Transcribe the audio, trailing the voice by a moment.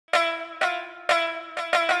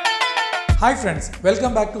Hi friends,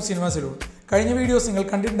 welcome back to Cinema Salone. കഴിഞ്ഞ videos നിങ്ങൾ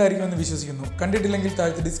കണ്ടിട്ടുണ്ടായിരിക്കുമെന്ന് വിശ്വസിക്കുന്നു. കണ്ടിട്ടില്ലെങ്കിൽ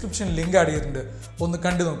താഴത്തെ ഡിസ്ക്രിപ്ഷൻ ലിങ്ക് ആഡ് ചെയ്തിട്ടുണ്ട്. ഒന്ന്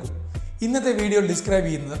കണ്ടു നോക്കൂ. ഇന്നത്തെ വീഡിയോയിൽ ഡിസ്ക്രൈബ്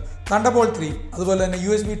ചെയ്യുന്നത് Thunderbolt 3 അതുപോലെ തന്നെ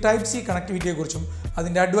USB Type-C കണക്ടിവിറ്റിയെക്കുറിച്ചും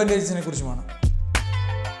അതിൻ്റെ അഡ്വാൻറ്റേജസിനെ കുറിച്ചുമാണ്.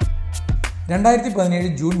 2017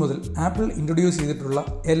 ജൂൺ മുതൽ ആപ്പിൾ ഇൻട്രൊഡ്യൂസ് ചെയ്തിട്ടുള്ള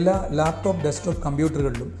എല്ലാ ലാപ്ടോപ്പ് ഡെസ്ക്ടോപ്പ്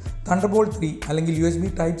കമ്പ്യൂട്ടറുകളിലും Thunderbolt 3 അല്ലെങ്കിൽ USB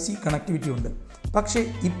Type-C കണക്ടിവിറ്റി ഉണ്ട്. പക്ഷേ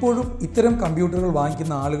ഇപ്പോഴും ഇത്തരം കമ്പ്യൂട്ടറുകൾ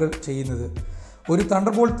വാങ്ങിക്കുന്ന ആളുകൾ ചെയ്യുന്നത് ഒരു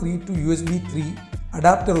Thunderbolt 3 to USB 3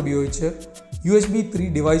 അഡാപ്റ്റർ ഉപയോഗിച്ച് USB 3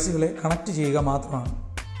 ഡിവൈസുകളെ കണക്ട് ചെയ്യുക മാത്രമാണ്.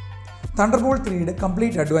 Thunderbolt 3യുടെ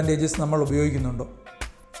കംപ്ലീറ്റ് അഡ്വാൻറ്റേജസ് നമ്മൾ ഉപയോഗിക്കുന്നുണ്ടോ?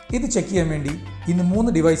 ഇത് ചെക്ക് ചെയ്യാൻ വേണ്ടി ഇന്ന്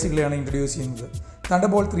 3 ഡിവൈസുകളെയാണ് ഇൻട്രൊഡ്യൂസ് ചെയ്യുന്നത്.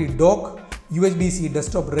 Thunderbolt 3 dock, USB-C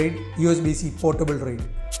desktop raid, USB-C portable raid.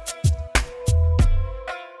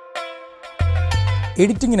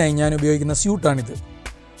 എഡിറ്റിങ്ങിനായി ഞാൻ ഉപയോഗിക്കുന്ന സ്യൂട്ടാണിത്.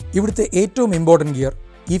 ഇവിടുത്തെ ഏറ്റവും ഇമ്പോർട്ടൻറ്റ് ഗിയർ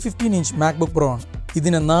ഈ 15-inch MacBook Pro ആണ്.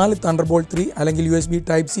 ഇതിന് 4 Thunderbolt 3 അല്ലെങ്കിൽ USB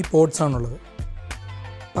Type-C പോർട്സ് ആണുള്ളത്.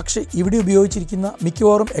 പക്ഷേ ഇവിടെ ഉപയോഗിച്ചിരിക്കുന്ന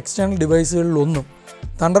മിക്കവാറും എക്സ്റ്റേണൽ ഡിവൈസുകളിലൊന്നും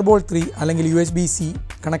Thunderbolt 3 അല്ലെങ്കിൽ USB-C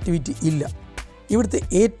കണക്ടിവിറ്റി ഇല്ല. ഇവിടുത്തെ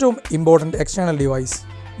ഏറ്റവും ഇമ്പോർട്ടൻറ്റ് എക്സ്റ്റേണൽ ഡിവൈസ്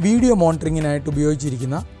വീഡിയോ മോണിറ്ററിങ്ങിനായിട്ട്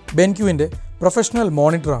ഉപയോഗിച്ചിരിക്കുന്ന ബെൻക്യുവിൻ്റെ പ്രൊഫഷണൽ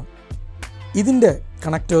മോണിറ്ററാണ്. ഇതിൻ്റെ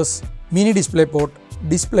connectors mini display port,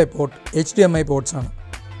 HDMI ports ആണ്.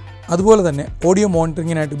 അതുപോലെ തന്നെ ഓഡിയോ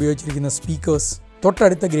മോണിറ്ററിങ്ങിനായിട്ട് ഉപയോഗിച്ചിരിക്കുന്ന സ്പീക്കേഴ്സ്,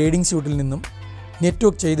 തൊട്ടടുത്ത ഗ്രേഡിംഗ് സ്യൂട്ടിൽ നിന്നും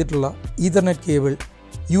നെറ്റ്വർക്ക് ചെയ്തിട്ടുള്ള ഈതർനെറ്റ് കേബിൾ,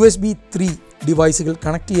 USB 3 ഡിവൈസുകൾ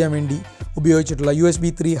കണക്ട് ചെയ്യാൻ വേണ്ടി ഉപയോഗിച്ചിട്ടുള്ള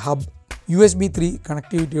USB 3 hub, USB 3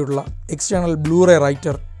 കണക്ടിവിറ്റിയുള്ള external blue ray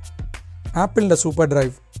writer, ആപ്പിളിൻ്റെ സൂപ്പർ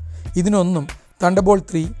ഡ്രൈവ്. ഇതിനൊന്നും Thunderbolt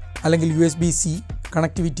 3 അല്ലെങ്കിൽ USB-C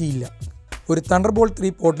കണക്ടിവിറ്റി ഇല്ല. ഒരു Thunderbolt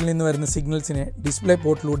 3 പോർട്ടിൽ നിന്ന് വരുന്ന സിഗ്നൽസിനെ ഡിസ്പ്ലേ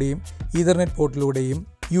പോർട്ടിലൂടെയും ഈതർനെറ്റ് പോർട്ടിലൂടെയും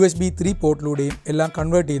USB 3 പോർട്ടിലൂടെയും എല്ലാം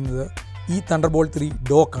കൺവേർട്ട് ചെയ്യുന്നത് ഈ Thunderbolt 3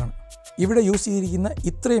 ഡോക്കാണ്. ഇവിടെ യൂസ് ചെയ്തിരിക്കുന്ന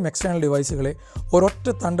ഇത്രയും എക്സ്റ്റേണൽ ഡിവൈസുകളെ ഒരൊറ്റ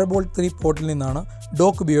Thunderbolt 3 പോർട്ടിൽ നിന്നാണ്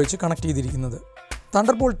ഡോക്ക് ഉപയോഗിച്ച് കണക്ട് ചെയ്തിരിക്കുന്നത്.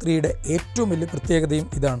 Thunderbolt 3യുടെ ഏറ്റവും വലിയ പ്രത്യേകതയും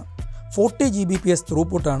ഇതാണ്. 40 Gbps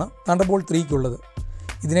ത്രൂപുട്ടാണ് Thunderbolt 3ക്കുള്ളത്.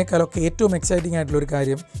 ഇതിനേക്കാളൊക്കെ ഏറ്റവും എക്സൈറ്റിംഗ് ആയിട്ടുള്ളൊരു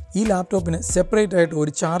കാര്യം, ഈ ലാപ്ടോപ്പിന് സെപ്പറേറ്റ് ആയിട്ട്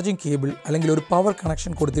ഒരു ചാർജിങ് കേബിൾ അല്ലെങ്കിൽ ഒരു പവർ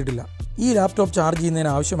കണക്ഷൻ കൊടുത്തിട്ടില്ല. ഈ ലാപ്ടോപ്പ് ചാർജ്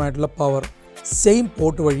ചെയ്യുന്നതിന് ആവശ്യമായിട്ടുള്ള പവർ സെയിം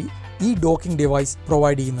പോർട്ട് വഴി ഈ ഡോക്കിംഗ് ഡിവൈസ്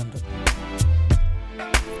പ്രൊവൈഡ് ചെയ്യുന്നുണ്ട്.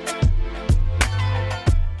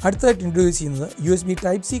 അടുത്തതായിട്ട് ഇൻട്രൊഡ്യൂസ് ചെയ്യുന്നത് USB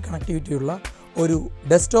Type-C കണക്ടിവിറ്റിയുള്ള ഒരു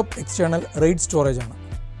ഡെസ്ക്ടോപ്പ് എക്സ്റ്റേണൽ റെയ്ഡ് സ്റ്റോറേജ് ആണ്.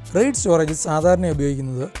 റെയ്ഡ് സ്റ്റോറേജ് സാധാരണ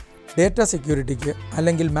ഉപയോഗിക്കുന്നത് ഡേറ്റ സെക്യൂരിറ്റിക്ക്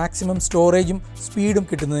അല്ലെങ്കിൽ മാക്സിമം സ്റ്റോറേജും സ്പീഡും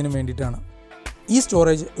കിട്ടുന്നതിന് വേണ്ടിയിട്ടാണ്. ഈ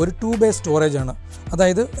സ്റ്റോറേജ് ഒരു 2-bay സ്റ്റോറേജ് ആണ്.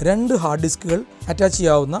 അതായത് 2 ഹാർഡ് ഡിസ്കുകൾ അറ്റാച്ച്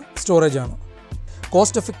ചെയ്യാവുന്ന സ്റ്റോറേജ് ആണ്.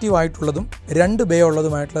 കോസ്റ്റ് എഫക്റ്റീവ് ആയിട്ടുള്ളതും 2 bay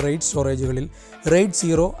ഉള്ളതുമായിട്ടുള്ള റെയ്ഡ് സ്റ്റോറേജുകളിൽ RAID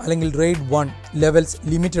 0 അല്ലെങ്കിൽ RAID 1 ലെവൽസ്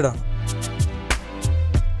ലിമിറ്റഡ് ആണ്.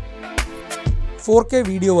 4K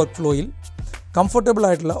വീഡിയോ വർക്ക് ഫ്ലോയിൽ കംഫർട്ടബിൾ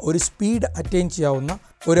ആയിട്ടുള്ള ഒരു സ്പീഡ് അറ്റൈൻ ചെയ്യാവുന്ന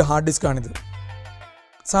ഒരു ഹാർഡ് ഡിസ്ക്കാണിത്.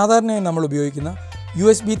 സാധാരണയായി നമ്മൾ ഉപയോഗിക്കുന്ന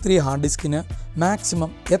USB 3 ഹാർഡ് ഡിസ്കിന്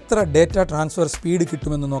മാക്സിമം എത്ര ഡേറ്റ ട്രാൻസ്ഫർ സ്പീഡ്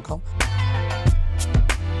കിട്ടുമെന്ന് നോക്കാം.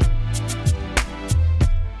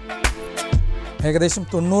 ഏകദേശം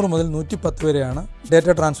 90 മുതൽ 110 വരെയാണ്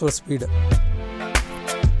ഡേറ്റ ട്രാൻസ്ഫർ സ്പീഡ്.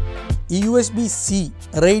 ഈ USB-C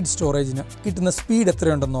RAID സ്റ്റോറേജിന് കിട്ടുന്ന സ്പീഡ്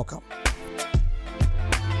എത്രയുണ്ടെന്ന് നോക്കാം.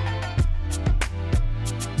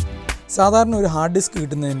 സാധാരണ ഒരു ഹാർഡ് ഡിസ്ക്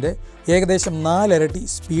കിട്ടുന്നതിൻ്റെ ഏകദേശം 4 ഇരട്ടി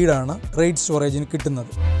സ്പീഡാണ് RAID സ്റ്റോറേജിന്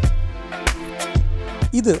കിട്ടുന്നത്.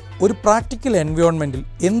 ഇത് ഒരു പ്രാക്ടിക്കൽ എൻവയോൺമെൻറ്റിൽ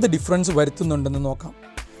എന്ത് ഡിഫറൻസ് വരുത്തുന്നുണ്ടെന്ന് നോക്കാം.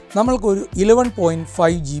 നമ്മൾക്കൊരു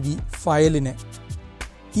 11.5 GB ഫയലിനെ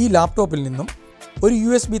ഈ ലാപ്ടോപ്പിൽ നിന്നും ഒരു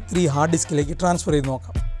USB 3 ഹാർഡ് ഡിസ്കിലേക്ക് ട്രാൻസ്ഫർ ചെയ്ത്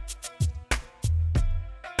നോക്കാം.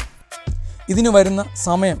 ഇതിന് വരുന്ന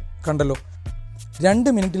സമയം കണ്ടല്ലോ,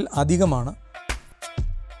 2 മിനിറ്റിൽ അധികമാണ്.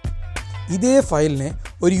 ഇതേ ഫയലിനെ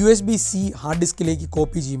ഒരു USB-C ഹാർഡ് ഡിസ്കിലേക്ക്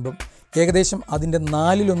കോപ്പി ചെയ്യുമ്പം ഏകദേശം അതിൻ്റെ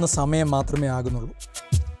 4/1 സമയം മാത്രമേ ആകുന്നുള്ളൂ.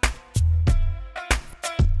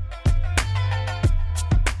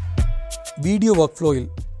 വീഡിയോ വർക്ക് ഫ്ലോയിൽ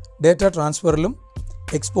ഡേറ്റ ട്രാൻസ്ഫറിലും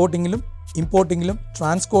എക്സ്പോർട്ടിങ്ങിലും ഇമ്പോർട്ടിങ്ങിലും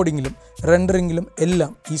ട്രാൻസ്കോഡിങ്ങിലും റെൻഡറിങ്ങിലും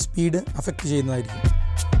എല്ലാം ഈ സ്പീഡ് അഫക്റ്റ് ചെയ്യുന്നതായിരിക്കും.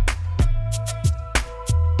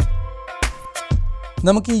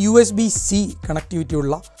 നമുക്ക് ഈ USB-C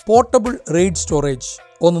കണക്ടിവിറ്റിയുള്ള പോർട്ടബിൾ RAID സ്റ്റോറേജ്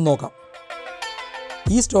ഒന്ന് നോക്കാം.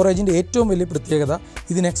 ഈ സ്റ്റോറേജിൻ്റെ ഏറ്റവും വലിയ പ്രത്യേകത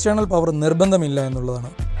ഇതിന് എക്സ്റ്റേണൽ പവർ നിർബന്ധമില്ല എന്നുള്ളതാണ്.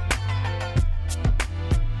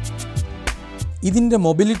 ഇതിൻ്റെ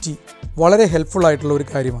മൊബിലിറ്റി വളരെ ഹെൽപ്ഫുൾ ആയിട്ടുള്ള ഒരു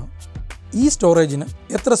കാര്യമാണ്. ഈ സ്റ്റോറേജിന്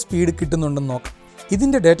എത്ര സ്പീഡ് കിട്ടുന്നുണ്ടെന്ന് നോക്കാം.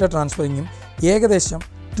 ഇതിൻ്റെ ഡേറ്റ ട്രാൻസ്ഫറിങ്ങും ഏകദേശം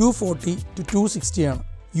 240 to 260 ആണ്.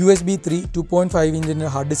 USB 3 2.5 ഇഞ്ചിൻ്റെ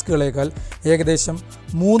ഹാർഡ് ഡിസ്കുകളേക്കാൾ ഏകദേശം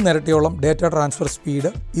 3 ഇരട്ടിയോളം ഡേറ്റ ട്രാൻസ്ഫർ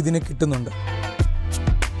സ്പീഡ് ഇതിന് കിട്ടുന്നുണ്ട്.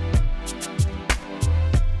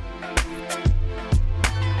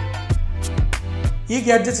 ഈ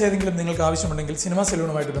ഗാഡ്ജറ്റ്സ് ഏതെങ്കിലും നിങ്ങൾക്ക് ആവശ്യമുണ്ടെങ്കിൽ സിനിമ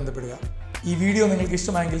സലൂണുമായിട്ട് ബന്ധപ്പെടുക. ഈ വീഡിയോ നിങ്ങൾക്ക്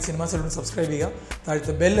ഇഷ്ടമായെങ്കിൽ സിനിമ സലൂൺ സബ്സ്ക്രൈബ് ചെയ്യുക,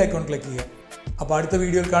 താഴത്തെ ബെൽ ഐക്കോൺ ക്ലിക്ക് ചെയ്യുക. അപ്പോൾ അടുത്ത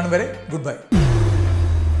വീഡിയോയിൽ കാണും വരെ ഗുഡ് ബൈ.